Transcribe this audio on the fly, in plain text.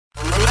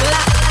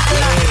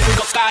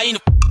caindo.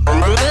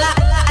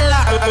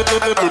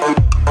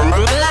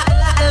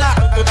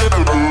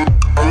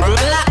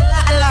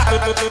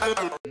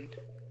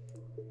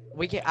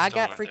 I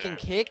got freaking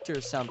kicked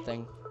or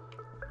something.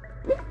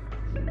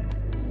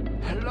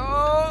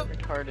 Hello?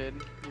 Retarded.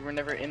 You were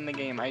never in the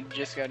game. I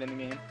just got in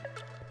the game.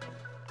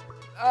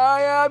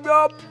 I am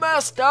your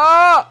master!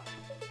 Alright,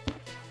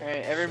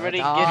 everybody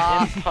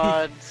get in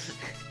pods.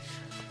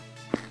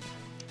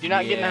 Do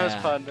not get in the host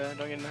pod, though.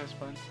 Don't get in the host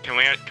pod. Can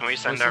we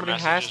send our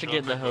messages has to get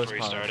in the before host we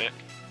pod. start it?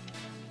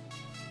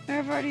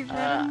 I've already read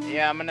them.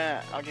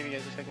 Yeah, I'll give you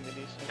guys a second to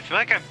do so. I feel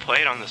like I've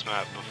played on this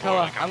map before. Koa,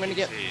 like I'm gonna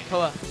get PC.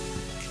 Koa.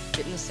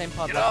 Get in the same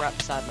pod Get like up. right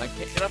beside me.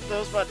 Get up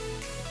those buds.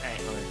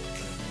 Alright.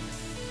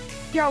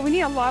 Yo, we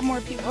need a lot more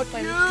people to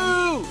play this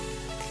game.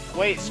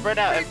 Wait, spread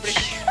out. Everybody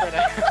spread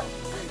out.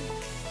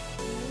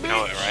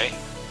 Know it, right?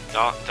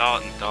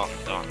 Dalton.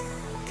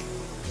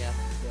 Yeah.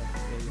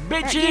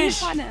 Alright, give me a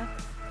Bitches! pod now.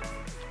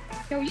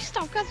 Yo, you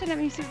stop cussing at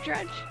me,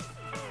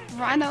 SuperCharged.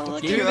 Rhino,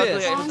 look Do at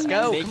this. this. Let's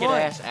go. Make Come it on.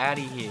 ass out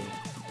of here.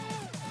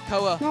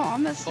 Koa. No,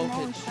 I'm the small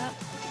Voltage.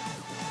 stuff.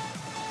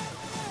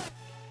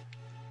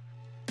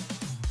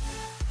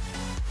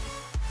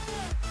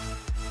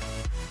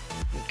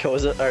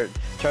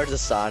 Charge the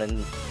sun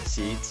and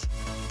seeds.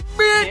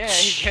 Yeah,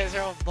 you guys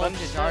are all Voltage,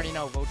 bunched I already up.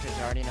 know. Voltage,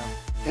 I already know.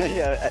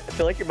 Yeah, I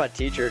feel like you're my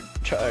teacher,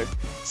 Charge.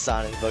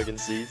 Sun and fucking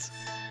seeds.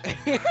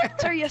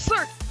 Sir, yes,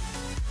 sir.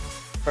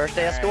 First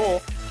day of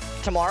Alright. school.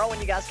 Tomorrow when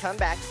you guys come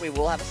back, we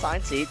will have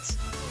assigned seats.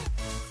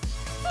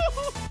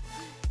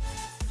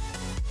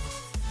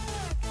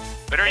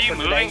 But are you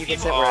But today moving you can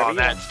people? sit wherever Oh, you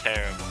that's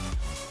terrible.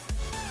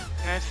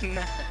 That's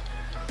not.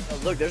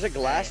 Oh, look, there's a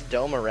glass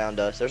dome around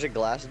us. There's a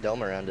glass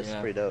dome around us. It's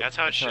Yeah. pretty dope. That's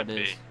how it That's how should it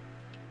be. is.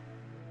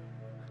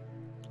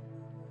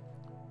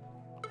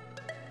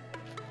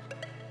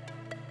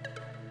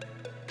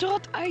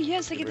 Don't. Oh,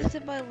 yes, I get to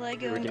sit by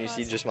Lego. Can you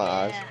see pods. just my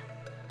eyes?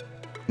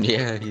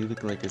 Yeah, you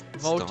look like a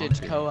Voltage,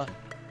 stalker. Koa.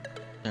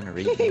 Trying to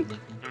rape me looking.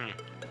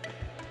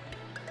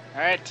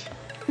 Alright.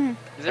 Hmm.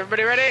 Is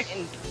everybody ready?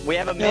 We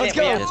have a Yeah, minute. let's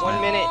We go. have Yes,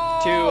 1 man. minute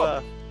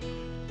to.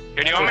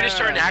 Here, do you want me to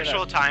start an No, no, no,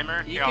 actual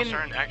timer? You Here, I'll can-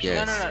 start an actual.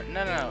 Yeah.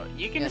 No.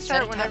 You can Yeah,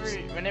 start set times.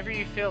 whenever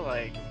you feel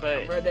like,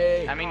 but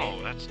Ready? I mean,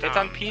 Oh, that's it's dumb.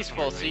 on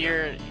peaceful, so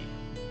you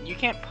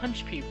can't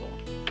punch people.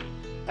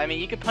 I mean,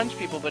 you can punch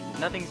people, but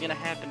nothing's gonna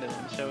happen to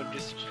them. So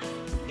just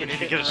You need to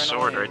hit get a and run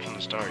sword away. right from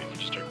the start. You can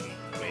just start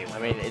wailing. I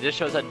mean, it just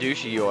shows how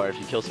douchey you are if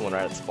you kill someone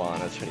right at spawn.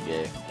 That's pretty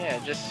gay. Yeah,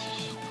 just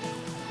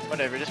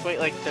whatever. Just wait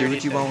like 30 Do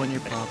what you want when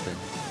seconds. you're popping.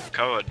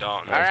 Koa,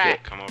 Dalton.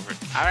 Alright. Come over.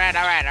 All right.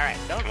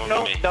 Don't Come on,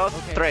 no, me. Dos,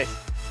 Okay. tres.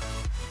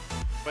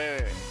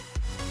 wait.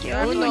 You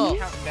Yeah, don't no.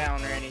 have to count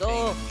down or anything.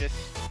 No. Just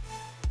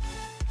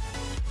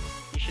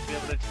you should be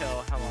able to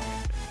tell how long.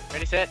 It's been.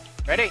 Ready, set,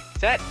 ready,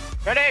 set,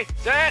 ready,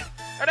 set,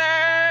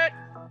 ready,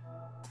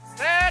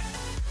 set,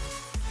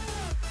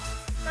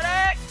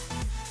 ready,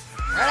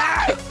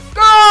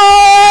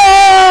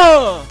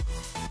 Go!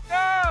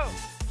 go!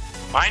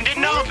 Mine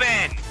didn't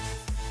open!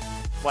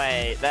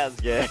 Wait, that's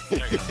good. There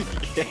you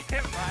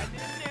go. Mine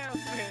didn't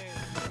open.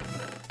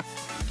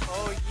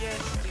 Oh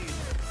yes, dude.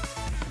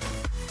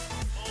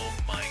 Oh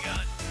my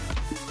god.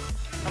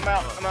 I'm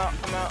out.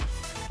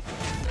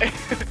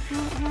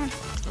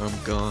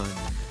 I'm gone.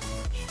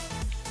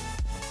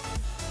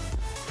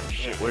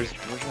 Shit, where's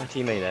my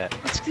teammate at?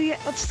 Let's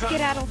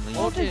get out of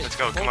Voltage. Let's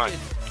go, come on.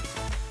 Voltage.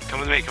 Come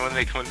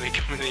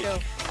with me. Go.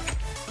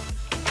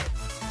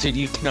 Dude,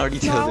 you can already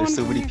No, tell there's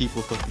so I'm many here.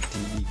 people fucking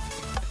teaming.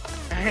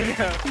 I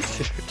know.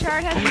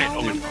 Chard has Open it, no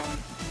open number.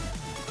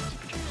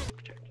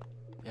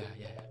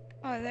 Yeah.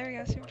 Oh, there we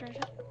go,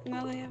 SuperCharged.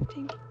 Now they have a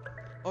team.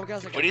 Oh,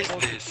 guys, I got What is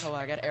voltage. this? Koa,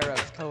 I got arrows.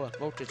 Koa,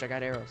 Voltage, I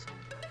got arrows.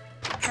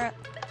 Alright,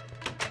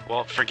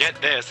 Well, forget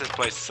this. This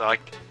place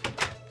sucked.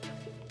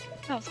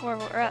 that was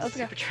horrible. Alright, let's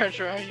go.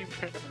 Supercharger, are you?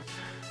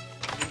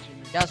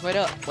 Guys, wait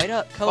up.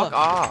 Koa. Fuck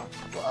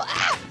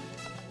off.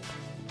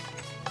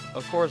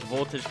 Of course,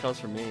 voltage comes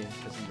from me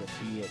because he's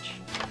a bitch.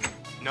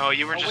 No,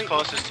 you were Oh, just wait.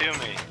 closest to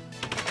me.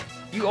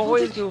 You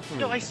always go for me.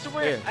 No, I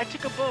swear, Here. I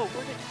took a bow.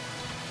 Where did?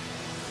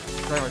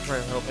 Try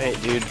to help. Wait,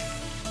 dude.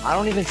 I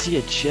don't even see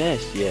a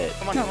chest yet.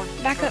 Come on, No, come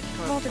on. back come up. on,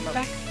 come on, Voltage, come on.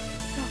 back.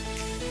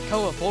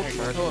 Koa, Voltage.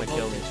 Charge Koa, gonna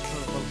kill me.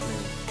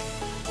 Voltage.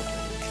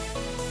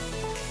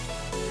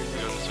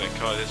 Go this way,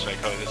 Koa, this way,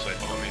 Koa, this way.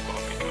 Follow me,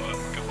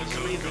 Koa. Let's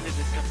Go. leave this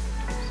stuff.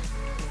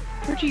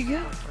 Where'd you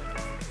go?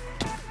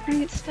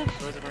 Bring it stuff.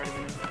 Doors have already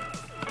been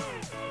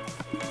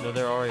opened. No,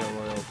 they're already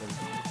open.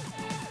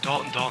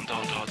 Dalton,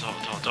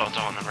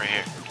 I'm right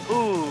here.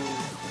 Ooh,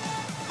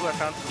 I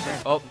found some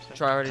stuff. Oh,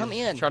 try already. Come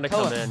in, Trying to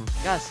Koa. come in.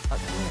 Guys, come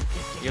here.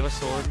 You have a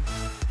sword?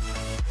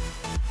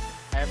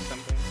 I have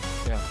something.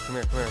 Yeah, come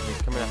here.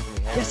 He's coming after me.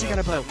 Yes, I got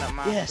a bow. Not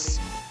mine. Yes.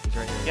 He's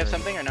right here. You have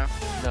something or no?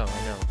 No,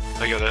 I know.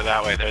 They go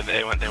that way.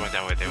 They went that way.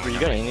 Are you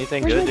got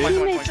anything Where's good, my dude?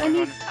 teammates? Come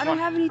on. I don't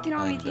have anything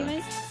on me, I'm done.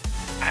 teammates.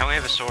 I only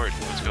have a sword.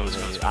 Let's go.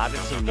 I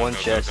haven't seen one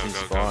chest since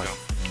spawn.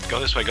 Go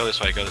this way. Dalton,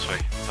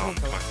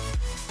 come on.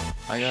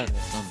 I got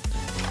something.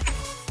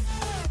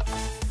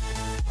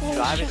 Oh,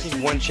 I haven't shit.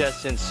 seen one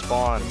chest since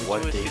spawn.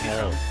 What the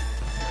hell?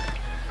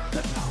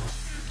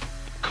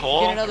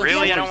 coal? another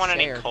Really? I sword don't want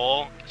any there.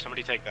 coal.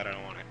 Somebody take that. I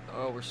don't want it.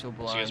 Oh, we're so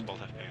So you guys blind. both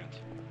have pants.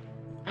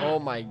 Oh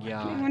my Do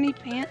god. I need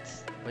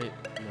pants? Wait,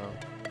 no.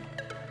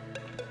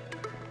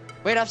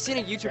 Wait, I've seen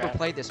a YouTuber Crap.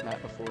 play this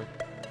map before.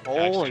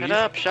 Oh, Shut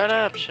up, shut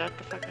up, shut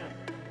the fuck up.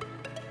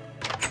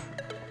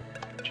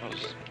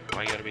 Charles,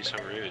 why you gotta be so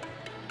rude?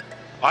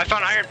 Oh, I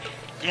found iron.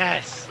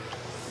 Yes.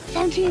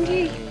 Found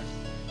TNT.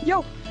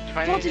 Yo, Did you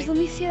find Voltage, anything? let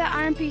me see that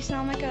iron piece and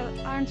I'll make an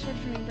iron sword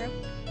for me, bro.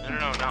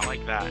 No, not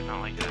like that.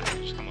 Not like that.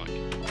 Just come look.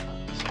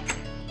 This way.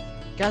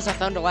 Guys, I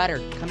found a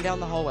ladder. Come down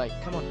the hallway.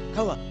 Come on,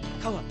 Koa.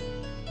 Koa.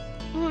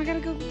 Oh, I gotta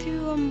go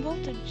to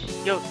Voltage.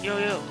 Yo,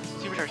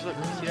 Supercharged, look,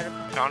 see that?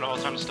 Found all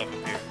tons of stuff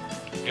up here.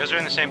 You guys are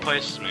in the same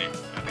place as me. I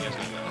think you guys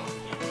know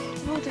that.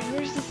 Voltage,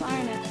 where's this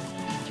iron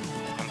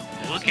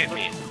at? Look at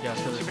me. Yeah,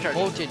 so there's Supercharged.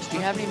 Voltage, do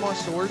you have any more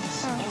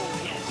swords?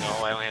 Oh,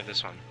 No, I only have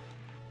this one.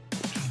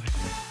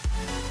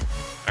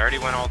 I already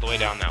went all the way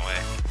down that way.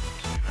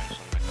 So I just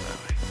want to go that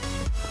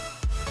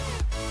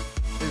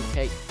way. Ooh,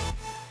 hey.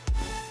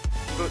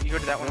 You go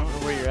to that one. I don't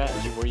know where you're at.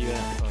 Where you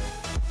at? Oh.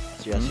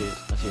 I see you. I see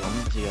you.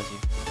 I see you.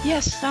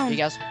 yes, found. You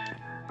guys.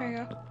 There you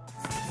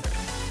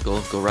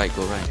go. Go right,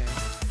 go right. Okay.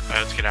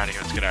 Alright, let's get out of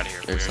here. Let's get out of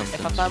here. There's We're- some-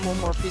 If I find one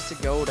more piece of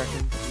gold, I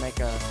can make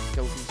a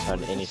golden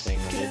Found sword. anything,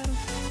 my dude.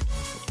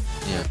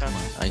 Yeah, come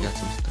on. I got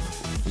some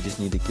stuff. We just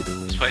need to get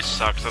away. This place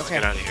sucks. Let's Okay.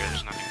 get out of here.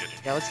 There's nothing good in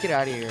here. Yeah, let's get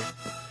out of here.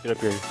 Get up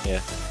here.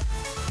 Yeah.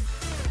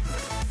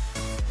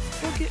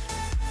 Go get.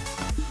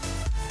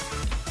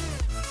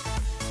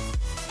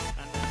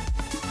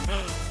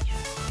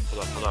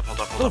 Hold up. Watch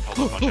out,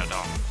 dog. Watch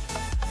out.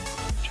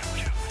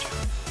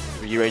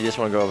 You ready? Just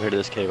want to go over here to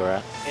this cave,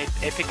 alright?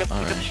 Hey, pick up the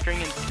Alright. string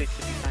and sticks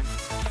if you find.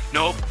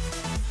 Nope.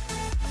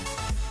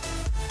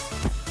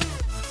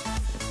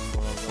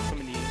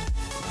 Coming to you.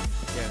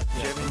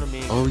 yeah, come to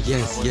me. Oh, I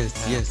yes, want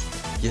yes, to yes.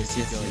 pass. Yes,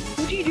 yes, Go, yes. you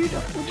What'd see. you do?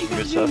 What'd you Good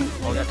guys stuff.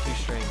 do? Oh, I got 2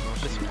 strings.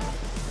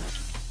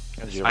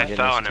 I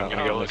fell and I'm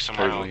gonna go look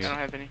somewhere I else. don't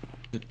have any.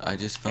 Dude, I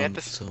just Are you at found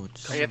the- so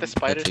Are you at the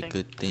spider such a thing?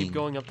 good thing. Keep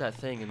going up that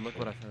thing and look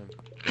what I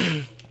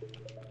found.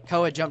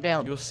 Koa, jump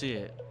down. You'll see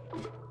it.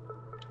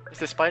 Is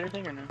the spider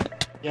thing or no?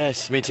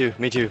 Yes, me too.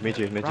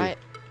 Right.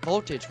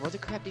 Voltage, where the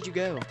crap did you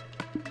go?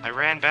 I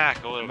ran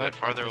back a little I'm bit at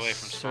farther the away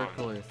from spawn.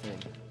 circular thing.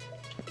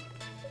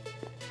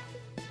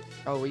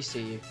 Oh, we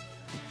see you.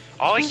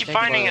 All I keep Take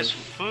finding load. is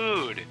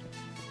food.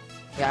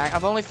 Yeah,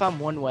 I've only found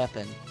one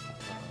weapon.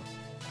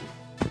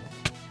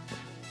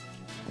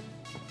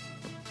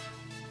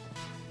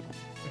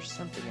 There's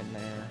something in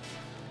there.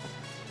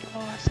 Oh,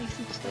 I see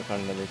some I stuff.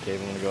 found another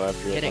cave. I'm gonna go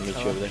after Get it. it, I'll meet you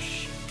Koa. over there.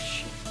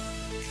 Shit.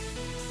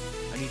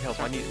 I need help.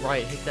 I need.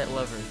 Right, hit that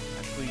lever.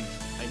 Please.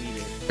 I need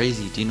it.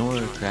 Crazy, do you know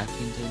where a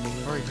crafting table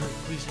is? Hurry.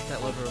 Please hit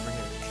that lever over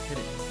here. Hit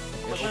it.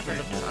 What It opens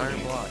lever? up this iron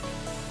block.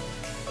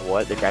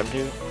 What? The grab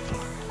tube?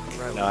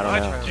 Right, No, I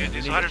don't know. Dude,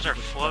 these ladders are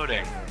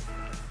floating.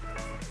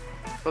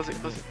 Close it,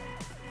 close it.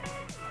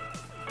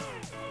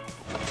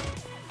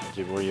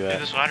 Dude, where you Dude, at?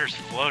 this ladder's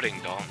floating,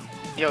 Dalton.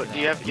 Yo, do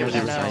you have Yeah,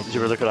 Zebra, no.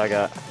 Zebra, look what I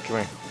got. Come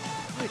here.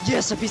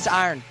 Yes, a piece of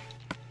iron.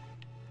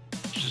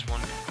 It's just one.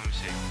 Let me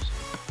see.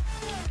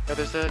 Yo,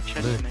 there's a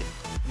chest in there.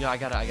 Yeah, I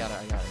got it. I got it.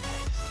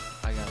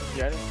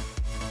 You got it?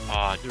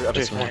 Aw, Zebra, up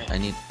That's here. why I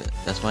need.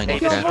 That's why I Hey,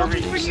 need Yo, this is where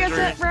Voltage, we- where this you is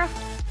guys where- at,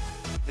 bro?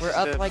 This We're is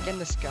up the- like in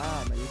the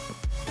sky, man.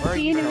 Where are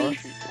The you, Koa?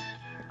 enemies.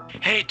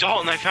 Hey,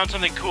 Dalton, I found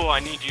something cool. I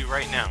need you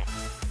right now.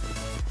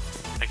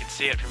 I can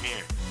see it from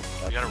here.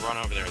 We gotta run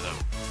over there, though.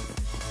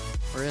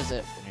 Where is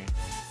it?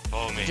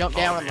 Follow me. Jump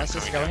follow down me, and I'm let's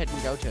just coming go down. ahead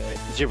and go to it.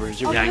 Zebra, Oh,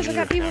 Zebra, guys, I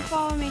got people Yeah.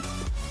 following me. Did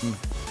you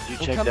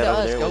Well, check come that to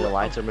over us, there where go- the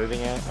lights are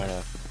moving at? Or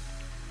no?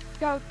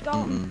 Go,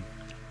 Dalton. Mm-mm.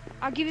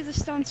 I'll give you the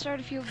stone sword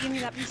if you'll give me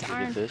that piece of Get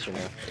iron. this or no?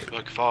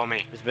 Look, follow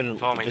me. It's been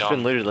Follow me,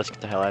 Dalton. Looted. Let's get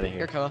the hell out of Here,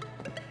 here. Koa.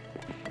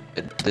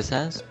 This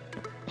has?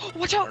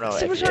 Watch I out! don't know.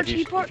 Supercharged, if he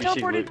you see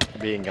teleported. loot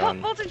being Help,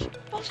 gone. Voltage!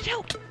 Voltage,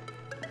 help! Oh,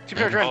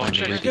 Supercharged, run,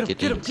 shit. Supercharged. Get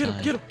Get him.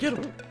 inside. Get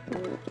him.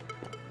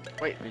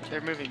 Wait,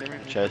 they're moving, they're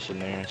moving. Chest in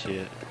there. I see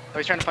it. Oh,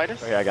 he's trying to fight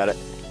us? Okay, I got it.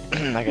 I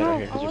got No, it here.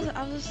 I Zebra. wasn't.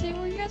 I was just seeing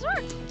where you guys are.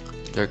 Is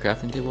there a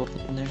crafting table up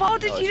in there?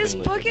 Voltage, Oh, you it's just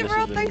been book looted. it, This bro.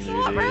 has been Thanks a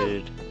lot, bro.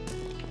 looted.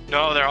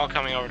 No, they're all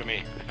coming over to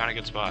me. I found a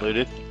good spot.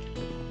 Looted?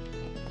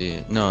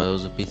 Yeah. No, it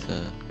was a piece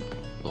of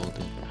gold.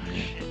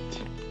 Yeah.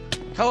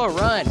 Koa,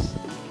 run!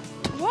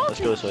 Let's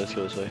go this way. Let's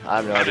go this way. I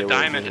have no Found idea a where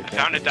diamond. it came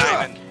Found a from.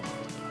 diamond.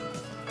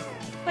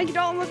 Thank you,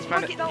 Dalton. Let's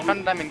Found book it, it, Dalton. found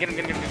a diamond, get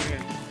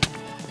him.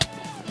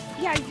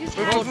 Yeah, you just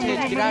Move have on, to dude, do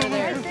that. get out of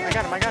there. Right there.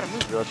 I got him,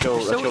 move. Let's go.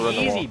 Let's go So run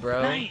the easy, wall.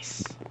 bro.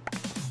 Nice.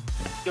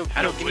 Yo,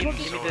 I don't give me, need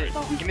give me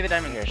sword. give me the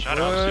diamond here. Shut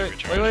Wait, up, wait,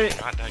 Supercharged. wait.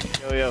 You're not that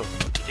good. Yo, yo. You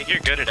think you're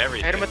good at I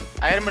everything.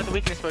 hit him with the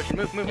weakness potion.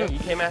 Move. Yeah, you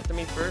came after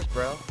me first,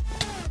 bro.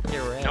 Get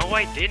wrecked. No,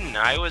 I didn't.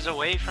 I was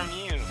away from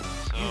you.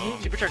 So.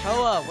 Supercharged.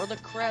 Koa, where the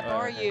crap are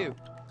Alright. you?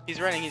 He's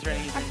running.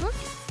 I booked.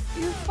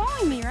 You're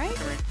following me, right?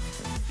 Come here.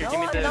 Here, No, give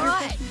me I'm the.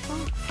 not.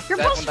 You're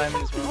That supposed one to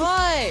diamond as follow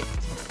well. me.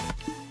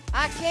 What?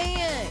 I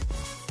can't.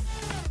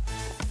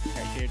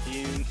 Right here,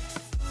 dude.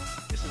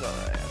 This is all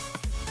I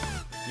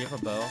have. You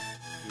have a bow?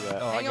 You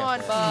at? Oh, I Hang got on,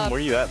 that. Bob. Where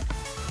you at?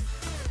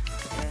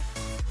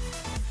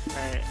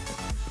 Alright.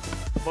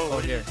 Whoa, Oh, what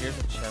is here. it? Here's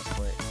a chest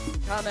plate.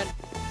 Coming.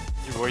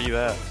 Dude, where you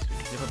at? Do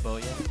you have a bow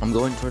yet? I'm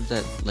going towards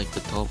that, like, the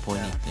tall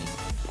pointy thing.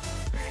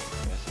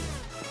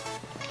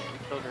 Okay, we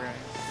killed her.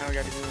 Now we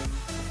gotta do them.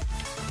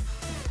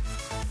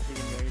 You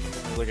can go, you can go.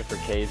 I'm looking for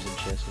caves and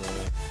chests and all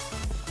that.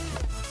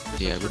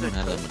 Yeah, we don't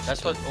have that much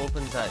That's what stuff.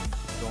 opens that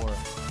door.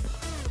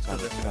 Let's go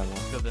this way.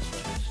 Let's go this way.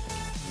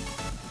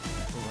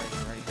 Go right.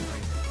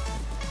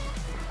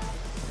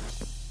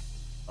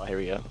 Oh, here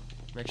we go.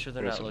 Make sure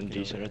they're There's not something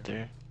looking decent over right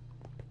there.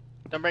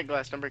 Don't break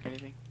glass, don't break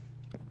anything.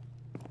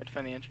 I'd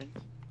find the entrance.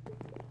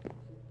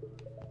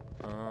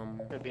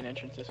 There'd be an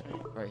entrance this way.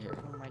 Right here.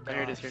 Oh my god. Oh,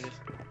 here it is, here it is.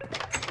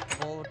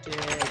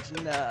 Voltage,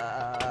 no.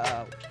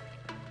 I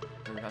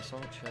saw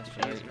a chest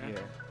Yes, right man.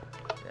 here.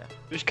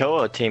 Who's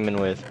Koa teaming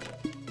with?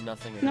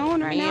 Nothing. No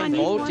one right Me now. I and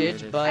need one.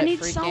 Voltage, but I need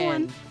freaking.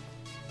 someone.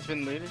 It's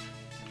been looted?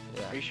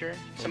 Yeah. Are you sure?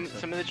 Some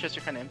so. of the chests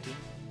are kinda empty.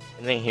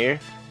 Anything here?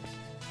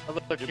 Oh,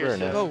 look, You here, better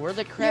so know. Oh, where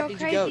the crap did you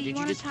crazy, go? you Did you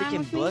wanna just time freaking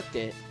with me? booked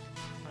it?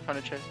 I found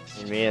a chest.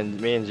 Me and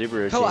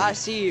Zuber are Oh, I teaming.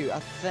 see you, I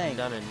think.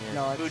 Down in here.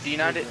 No, Ooh, it's do you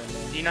know Zuber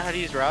in there. how to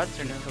use rods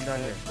or no? Come down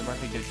here. There might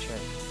be a good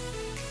chest.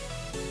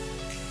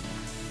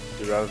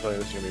 Dude, I was like,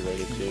 this is gonna be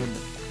ready too.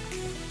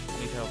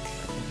 Need help.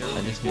 I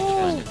just need to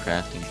find a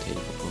crafting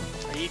table.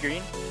 Are you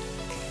green?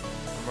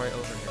 I'm right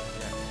over here.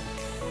 Yeah.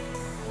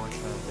 Watch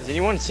out. Has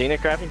anyone seen a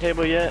crafting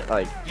table yet?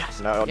 Like, Yes.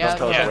 no, Yeah, don't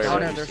tell us yeah, where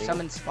Connor, you've there's seen some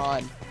it. in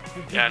spawn.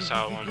 Yeah, I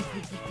saw one.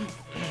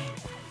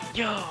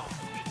 Yo!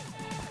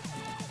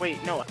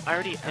 Wait, no, I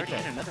already had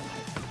another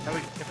one. Now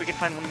if we can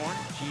find one more.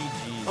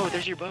 GG. Oh,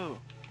 there's your bow.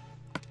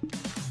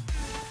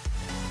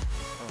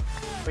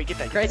 Wait, get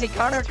that. Crazy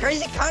Connor,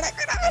 crazy Connor, Is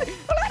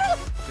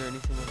there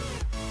anything over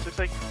here? Looks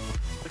like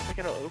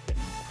it'll open.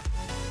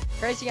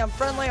 Crazy, I'm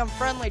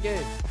friendly,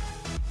 dude.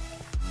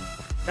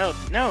 No,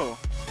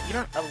 you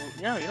don't.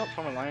 No, you don't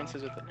form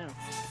alliances with it. No.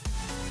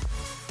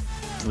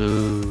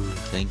 Ooh,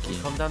 thank you.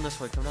 Come down this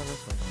way. Come down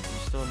this way.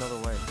 There's still another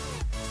way.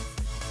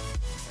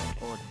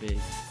 Oh, it's big.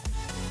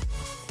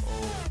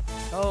 Oh.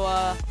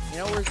 Oh, you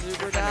know where Zuber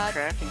Find a died?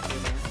 crafting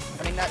table.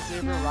 I mean, not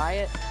Zuber, No.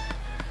 Riot.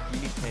 You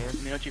need pants?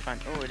 You know what you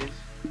find? Oh, it is.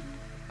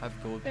 I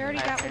have gold They already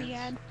pants. got what he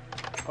had.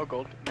 Oh,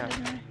 gold. No.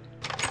 Doesn't matter.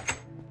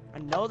 I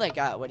know they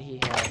got what he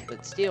had,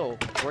 but still,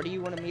 where do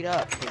you want to meet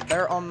up? 'Cause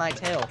they're on my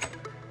tail.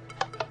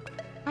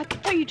 I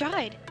thought you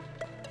died.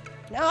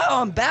 No,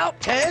 I'm about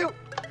to!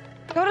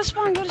 Go to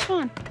spawn. Go to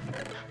spawn.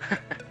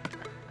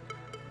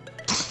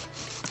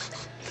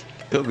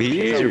 Over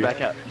here. Zuber back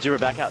out. Zuber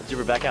back out.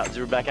 Zuber back out.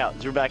 Zuber back out.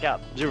 Zuber back out.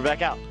 Zuber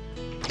back out.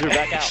 Zuber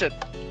back out. Shit.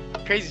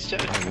 Crazy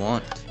shit. I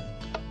want.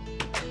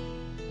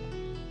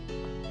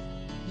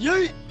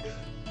 Yeet!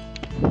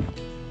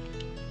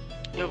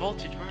 Yo,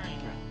 Voltage, where are you,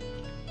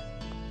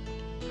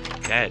 bro?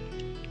 Dead.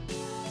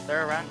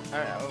 They're around.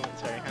 Oh,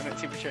 sorry. I'm at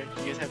SuperCharged.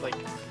 You guys have like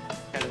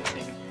kind of the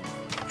same.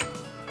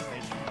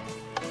 Like.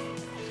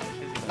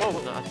 Whoa,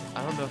 no, I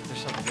don't know if there's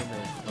something in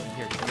there. But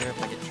here, come here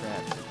if I get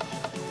trapped.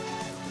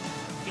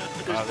 Yo, but Wow,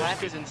 there's there's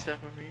ladders and stuff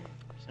over here.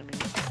 For some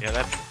reason. Yeah,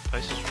 that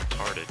place is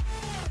retarded.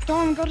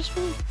 Dawn, go to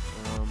spawn.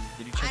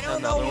 Did you check I down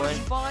don't the know other where way?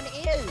 spawn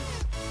is!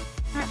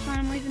 Alright, fine.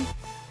 I'm leaving.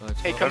 Let's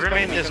Hey, go. come Whoever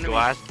to made me, this come to me.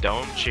 glass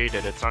dome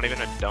cheated. It's not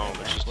even a dome.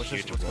 It's just a Let's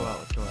huge go wall. out.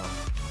 Let's go out.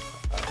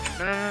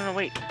 No,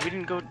 wait. We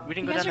didn't go You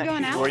down guys are that.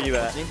 going huge- out? Where you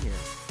What's at? in here?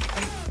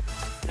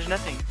 There's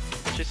nothing.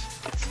 It's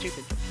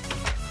stupid.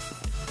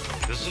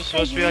 This is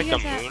supposed to be where like you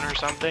the guys at? moon or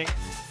something.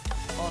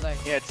 All day.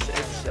 Yeah,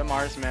 it's a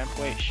Mars map.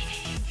 Wait, shh.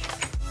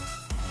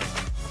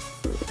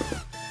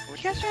 You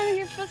guys trying to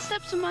hear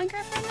footsteps in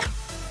Minecraft right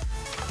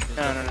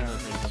now? No.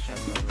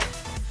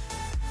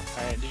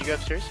 Alright, did you go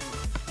upstairs?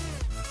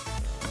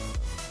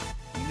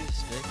 You need a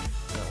stick?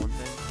 That one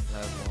thing? I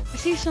have one. I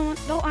see someone.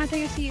 No, I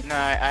think I see you. No,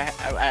 I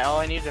all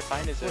I needed to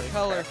find is What a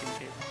color? crafting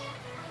table.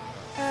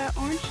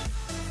 Orange.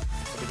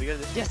 Did we go to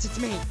this? Yes, it's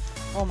me!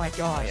 Oh my Oh,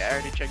 gosh. yeah, I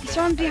already checked that.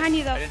 Someone's behind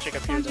you though. I didn't check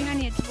up here Someone's though.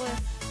 behind you. It's blue.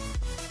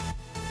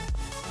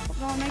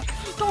 Don't make.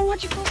 Don't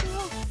want you close as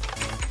well. Okay, I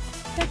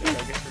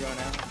Definitely. guess we're going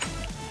out.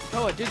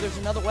 Oh, dude, there's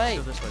another way.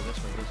 Go this way.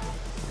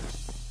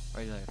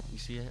 Right there. You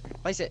see it?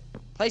 Place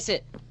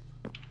it.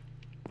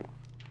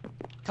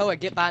 Koa,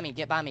 get by me.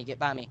 Keep an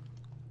eye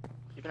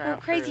Oh,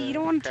 out crazy, for, you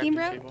don't want a team,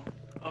 crafting bro? table.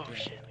 Oh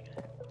shit.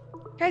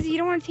 Crazy, you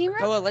don't want a team, bro?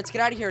 Koa, let's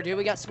get out of here, dude.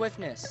 We got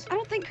swiftness. I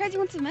don't think Crazy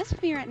wants to mess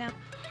with me right now.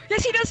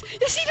 Yes, he does.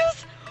 Yes, he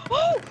does.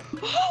 Oh.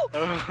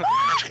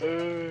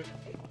 Oh,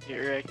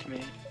 you wrecked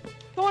me.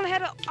 Go on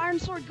ahead, iron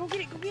sword. Go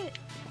get it.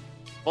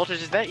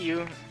 Voltage, is that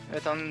you?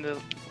 That's on the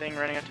thing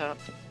running on top.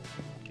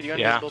 Can you go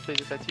Yeah. invisible,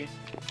 please, if that's you?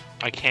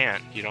 I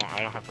can't. I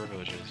don't have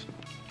privileges.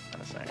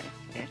 Oh, sorry.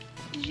 Here.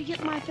 Did you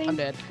get my thing? I'm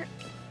dead.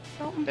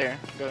 Dalton? There,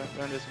 go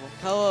invisible.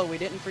 Koa, we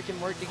didn't freaking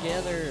work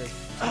together.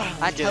 I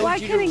Let's get told Well, I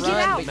you to couldn't get run,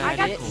 out. but you I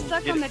got didn't.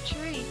 stuck Get on it. the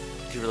tree.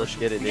 Zuber, let's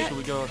get it, I dude. Should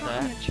we go with Caught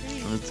on that? the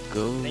tree. Let's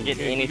go. Didn't get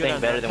Yeah, you anything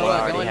got better that. than Koa, what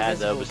I go already had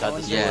though, invisible,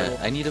 besides the go Yeah, sword.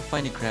 I need to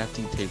find a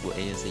crafting table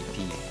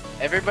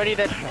ASAP. Everybody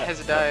that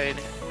has died,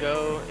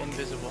 go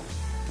invisible.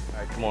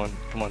 Alright, come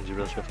on, Zuber,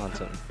 let's go find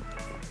something.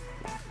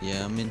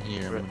 Yeah, I'm in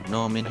here.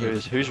 I'm in here.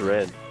 Who's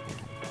red?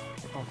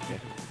 Oh, yeah.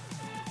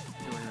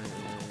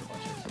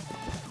 Watch this.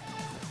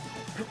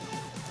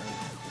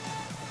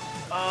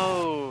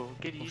 Oh,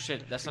 Get Oh used shit,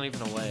 to that's not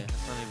even a way.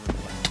 That's not even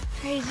a way.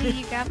 Crazy,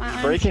 you got my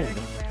arm breaking.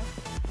 dirty, bro.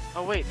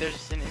 Oh wait,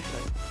 there's an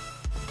entrance.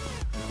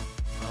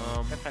 I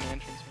Um, found the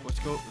entrance. let's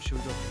go. Should we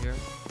go from here?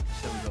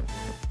 I said we go from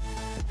here.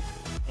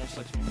 That's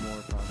like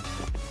more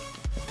promising.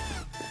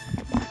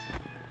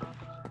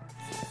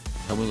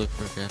 How we look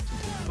for a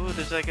crafting table? Ooh,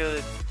 there's like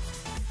a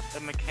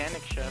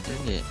mechanic shop.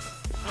 Dang it.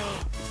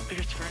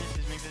 There's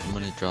furnaces, maybe I'm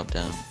gonna drop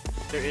down.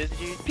 there is,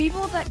 dude.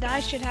 People that die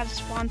should have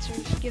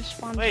sponsors. Give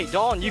sponsors. Wait,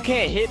 Dalton, you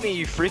can't hit me,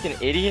 you freaking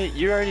idiot.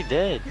 You're already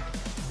dead.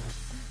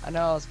 I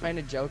know, I was playing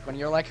a joke when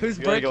you're like, who's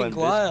You gotta go breaking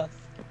in glass?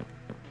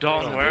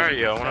 Dalton, where are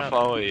you? I want to Stop.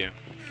 follow you.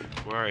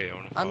 Where are you? I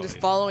want to follow I'm just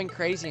you. following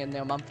Crazy and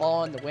them. I'm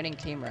following the winning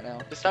team right now.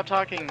 Just stop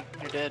talking.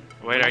 You're dead.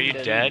 Wait, are I'm you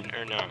dead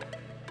or no?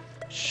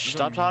 Shh,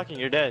 stop talking,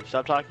 you're dead.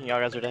 Stop talking, y'all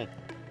guys are dead.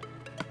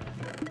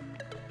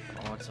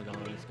 Oh, it's gone.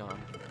 It's gone.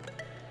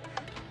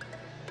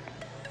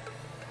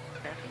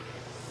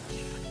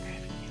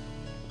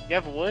 You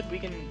have wood? We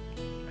can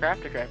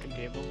craft a crafting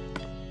table.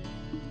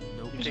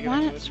 Nope. You There's take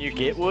one it at with You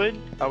get wood?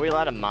 Are we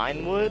allowed to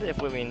mine wood if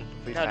we No,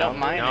 found don't it?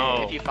 mind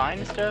No. it. If you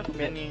find stuff,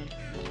 then you.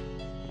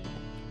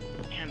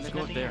 Damn, Let's there's go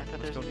up nothing there. here. I thought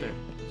Let's there go was up there.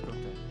 Let's go up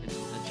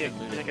there. It's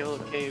There's like a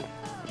little cave.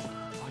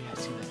 Oh yeah, I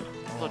see that.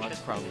 Oh, Little that's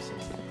chest. promising.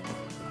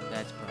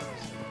 That's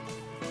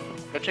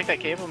promising. Go check that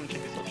cave. I'm gonna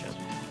check this little chest.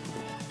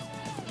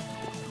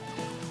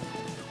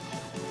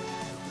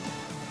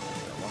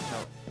 Watch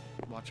out.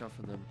 Watch out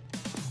for them.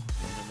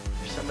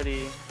 There's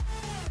somebody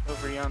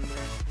over yonder.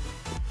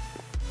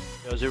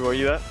 Yo, Zero, where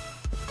you at?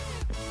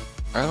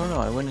 I don't know.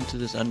 I went into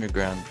this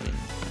underground thing.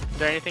 Is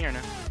there anything or no?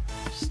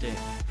 Stick.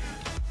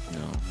 No.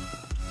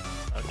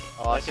 Okay.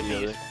 Oh, I That could see be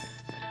you. used.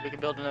 We can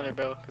build another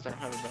bow because I don't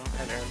have a bow. I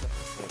have an arrow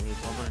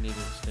bow. I'm gonna need a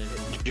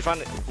stick. Did you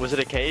find it? Was it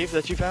a cave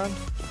that you found?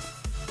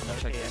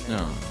 Check Okay, this. I know.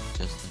 No.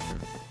 Just a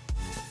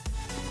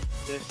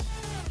This.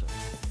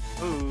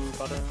 Ooh,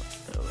 got a.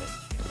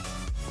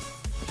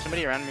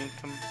 Somebody around me.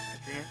 Come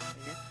through here. Right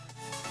here.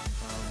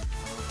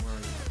 Where are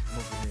you? I'm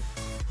over here.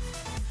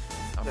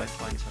 I might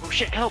find something. Oh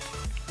shit! Help!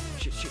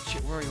 Shit,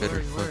 where are you? better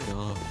Where are you? Where are fuck you?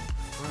 off.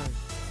 Where are you?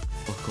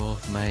 Fuck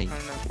off, I mate.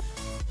 don't know.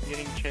 I'm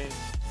getting chased.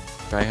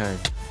 Try hard.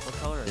 What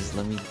color is Just it?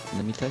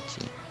 let me touch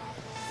you.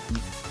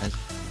 I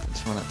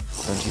just wanna.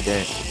 Don't you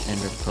dare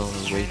enter pull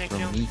away trying to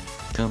kill from me.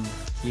 Come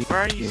here. Where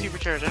are you,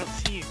 supercharged? I don't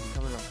see you.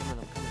 Coming up.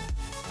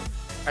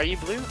 Are you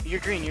blue? You're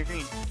green. You're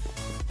green.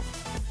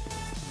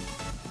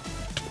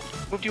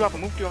 Moved you off.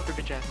 Moved you off your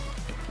bitch ass.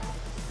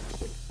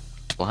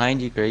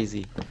 Behind you,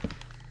 Crazy.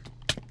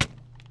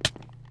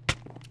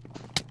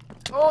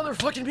 Oh, they're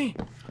fucking me!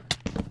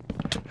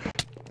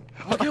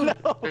 Oh,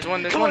 no. There's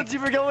one. There's Come one. on,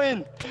 Zebra, go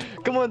in!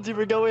 Come on,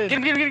 Zebra, go in! Get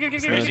him! Get him! Get him!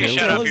 Get him! Get him! Crazy,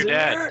 shut up, you're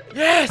dead.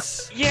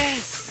 Yes!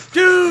 Yes!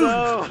 Dude!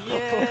 No!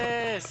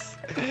 Yes!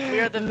 We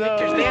are the No.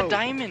 victors. They have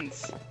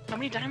diamonds. How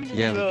many diamonds?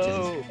 Yeah, do they have?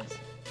 No!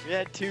 We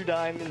had 2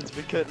 diamonds,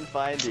 we couldn't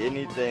find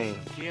anything.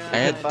 Yeah. I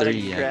had Find a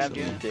 3 crafting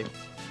actually. table.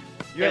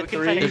 You Yeah, had we can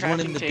 3? find a There's one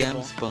in crafting the table.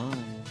 damn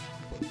spawn.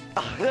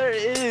 Oh, there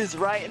it is,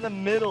 right in the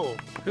middle.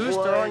 Who's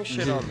What? throwing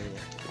shit on me?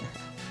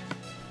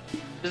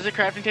 There's a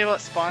crafting table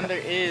at spawn. There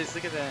is.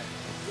 Look at that.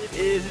 It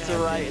is, it's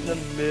right in the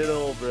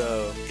middle,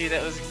 bro. Dude,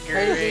 that was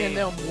Crazy and great.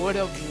 them would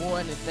have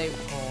won if they.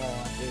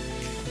 Oh,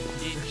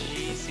 dude.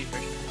 GG, super.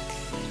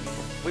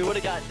 We would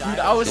have got diamonds.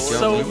 Dude, I was Good job,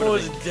 so we would've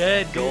almost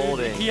dead, dude.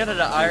 golden. He had an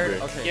iron.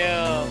 Super. Okay.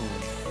 Yo,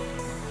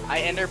 I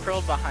ender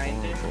pearled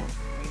behind him Oh.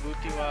 and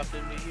whooped you off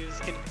him. He was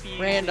confused.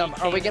 Random.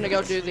 He Are we came gonna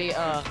go to do sleep.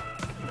 the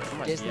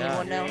Disney yeah,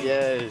 one now? dude.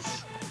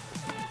 Yes.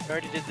 We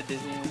already did the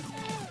Disney one.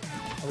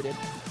 Oh, we did.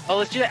 Oh,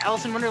 let's do the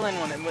Alice in Wonderland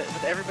one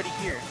with everybody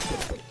here.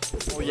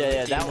 Oh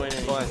yeah, that Team was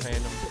winning, fun.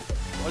 random.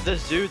 Oh, the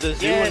zoo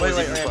Yeah, one was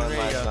wait, even wait, fun there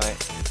you last go.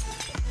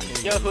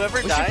 night. Yo, whoever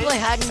We should dies. play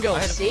hide and go I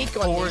had seek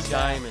on 4 this.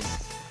 diamonds.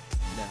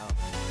 Now.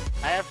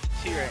 I have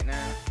 2 right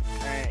now.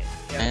 Alright.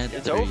 I Yeah, had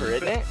It's 3. over,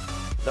 isn't it?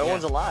 That Yeah.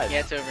 one's alive. yeah,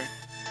 it's over.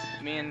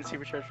 Me and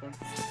Supercharged one.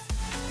 Oh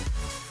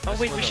That's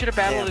wait, one we of- should have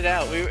battled Damn. it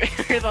out. We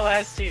were the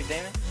last 2.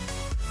 Damn it.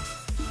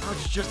 I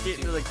was just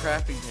getting to the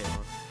crafting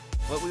table.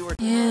 What we were.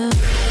 Yeah.